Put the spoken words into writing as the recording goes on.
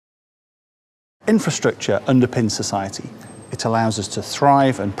Infrastructure underpins society. It allows us to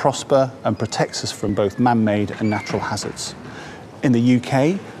thrive and prosper and protects us from both man-made and natural hazards. In the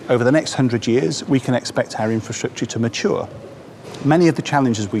UK, over the next 100 years, we can expect our infrastructure to mature. Many of the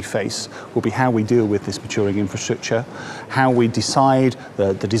challenges we face will be how we deal with this maturing infrastructure, how we decide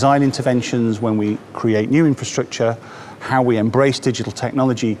the design interventions when we create new infrastructure, how we embrace digital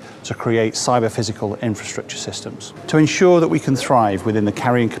technology to create cyber-physical infrastructure systems. To ensure that we can thrive within the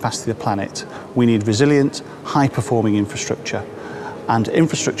carrying capacity of the planet, we need resilient, high-performing infrastructure, and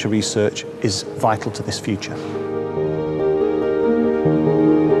infrastructure research is vital to this future.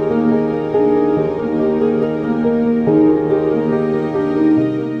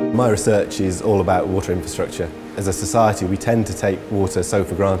 My research is all about water infrastructure. As a society, we tend to take water so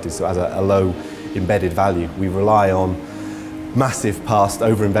for granted, so as a low embedded value. We rely on massive past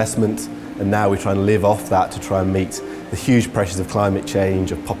overinvestment, and now we're trying to live off that to try and meet the huge pressures of climate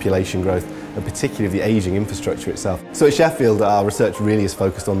change, of population growth, and particularly of the ageing infrastructure itself. So at Sheffield, our research really is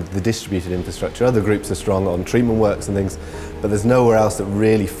focused on the distributed infrastructure. Other groups are strong on treatment works and things, but there's nowhere else that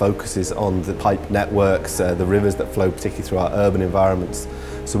really focuses on the pipe networks, the rivers that flow particularly through our urban environments.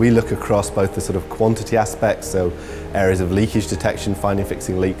 So we look across both the sort of quantity aspects, so areas of leakage detection, finding,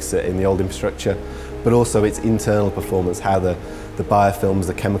 fixing leaks in the old infrastructure, but also its internal performance, how the biofilms,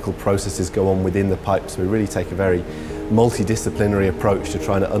 the chemical processes go on within the pipes. We really take a very multidisciplinary approach to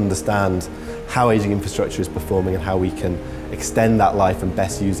trying to understand how ageing infrastructure is performing and how we can extend that life and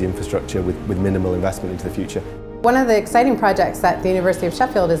best use the infrastructure with minimal investment into the future. One of the exciting projects that the University of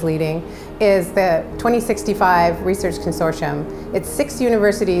Sheffield is leading is the 2065 Research Consortium. It's 6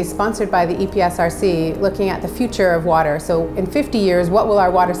 universities sponsored by the EPSRC looking at the future of water. So in 50 years, what will our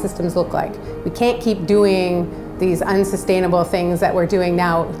water systems look like? We can't keep doing these unsustainable things that we're doing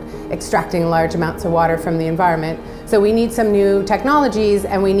now, extracting large amounts of water from the environment. So we need some new technologies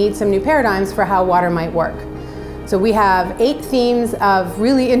and we need some new paradigms for how water might work. So we have 8 themes of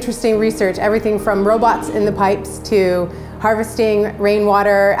really interesting research, everything from robots in the pipes to harvesting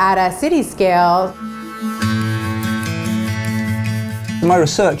rainwater at a city scale. My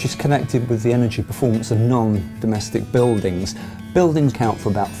research is connected with the energy performance of non-domestic buildings. Buildings account for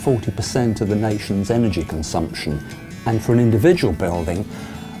about 40% of the nation's energy consumption, and for an individual building,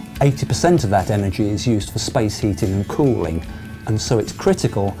 80% of that energy is used for space heating and cooling, and so it's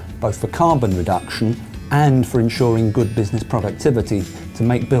critical both for carbon reduction and for ensuring good business productivity to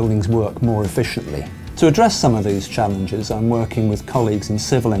make buildings work more efficiently. To address some of these challenges, I'm working with colleagues in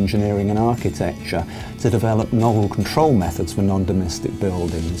civil engineering and architecture to develop novel control methods for non-domestic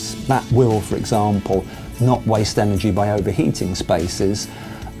buildings. That will, for example, not waste energy by overheating spaces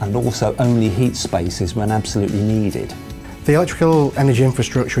and also only heat spaces when absolutely needed. The electrical energy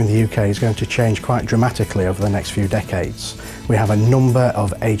infrastructure in the UK is going to change quite dramatically over the next few decades. We have a number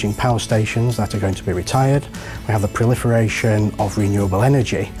of ageing power stations that are going to be retired. We have the proliferation of renewable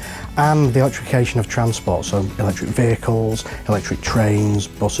energy and the electrification of transport, so electric vehicles, electric trains,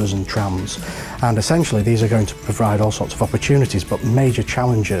 buses and trams. And essentially these are going to provide all sorts of opportunities but major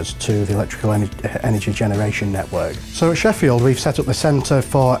challenges to the electrical energy generation network. So at Sheffield we've set up the Centre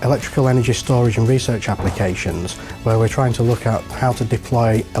for Electrical Energy Storage and Research Applications, where we're trying to look at how to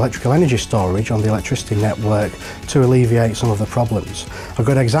deploy electrical energy storage on the electricity network to alleviate some of the problems. A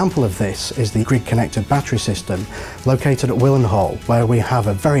good example of this is the grid-connected battery system located at Willenhall, where we have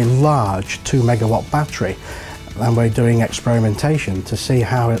a very large 2 megawatt battery, and we're doing experimentation to see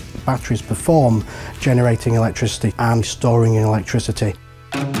how batteries perform generating electricity and storing electricity.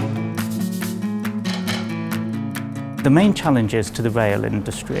 The main challenges to the rail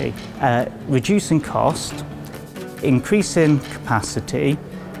industry are reducing cost, increasing capacity,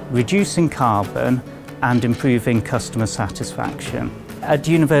 reducing carbon and improving customer satisfaction. At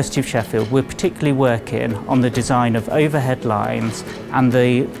the University of Sheffield, we're particularly working on the design of overhead lines and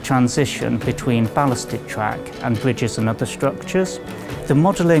the transition between ballasted track and bridges and other structures. The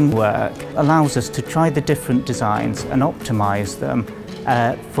modelling work allows us to try the different designs and optimise them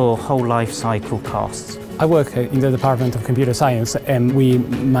for whole life cycle costs. I work in the Department of Computer Science, and we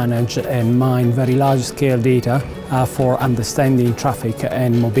manage and mine very large-scale data for understanding traffic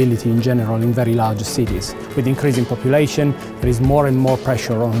and mobility in general in very large cities. With increasing population, there is more and more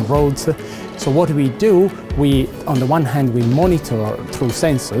pressure on roads. So what we do, on the one hand, we monitor through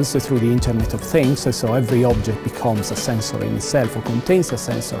sensors, through the Internet of Things, so every object becomes a sensor in itself or contains a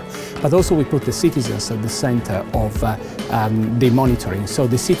sensor, but also we put the citizens at the center of the monitoring, so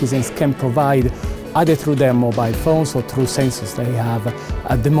the citizens can provide either through their mobile phones or through sensors they have,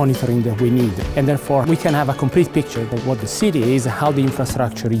 the monitoring that we need. And therefore we can have a complete picture of what the city is, how the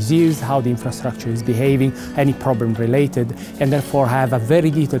infrastructure is used, how the infrastructure is behaving, any problem related, and therefore have a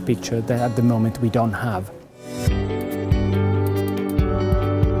very detailed picture that at the moment we don't have.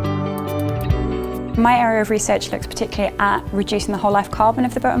 My area of research looks particularly at reducing the whole life carbon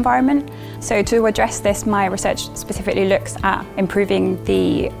of the built environment. So to address this, my research specifically looks at improving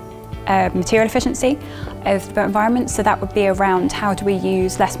the material efficiency of the built environment. So that would be around how do we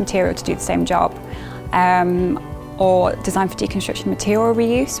use less material to do the same job, or design for deconstruction material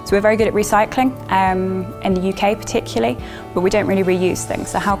reuse. So we're very good at recycling, in the UK particularly, but we don't really reuse things.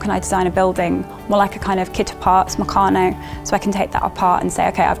 So how can I design a building more like a kind of kit of parts, Meccano, so I can take that apart and say,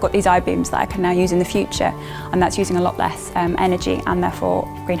 okay, I've got these I-beams that I can now use in the future, and that's using a lot less energy and therefore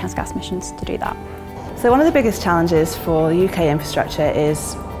greenhouse gas emissions to do that. So one of the biggest challenges for the UK infrastructure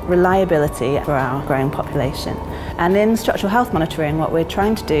is reliability for our growing population. And in structural health monitoring, what we're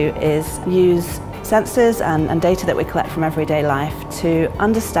trying to do is use sensors and data that we collect from everyday life to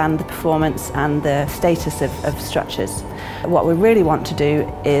understand the performance and the status of structures. What we really want to do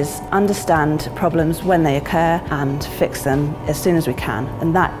is understand problems when they occur and fix them as soon as we can,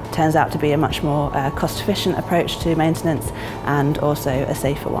 and that turns out to be a much more cost-efficient approach to maintenance and also a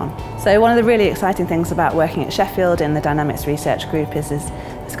safer one. So one of the really exciting things about working at Sheffield in the Dynamics Research Group is this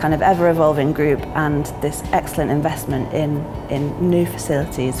kind of ever-evolving group and this excellent investment in new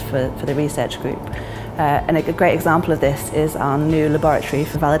facilities for the research group. And a great example of this is our new laboratory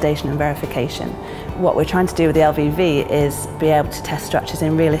for validation and verification. What we're trying to do with the LVV is be able to test structures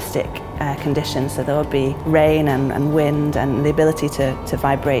in realistic conditions, so there will be rain and wind and the ability to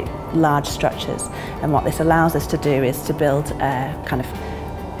vibrate large structures. And what this allows us to do is to build kind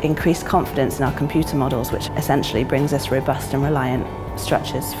of increased confidence in our computer models, which essentially brings us robust and reliant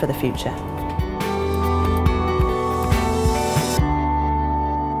structures for the future.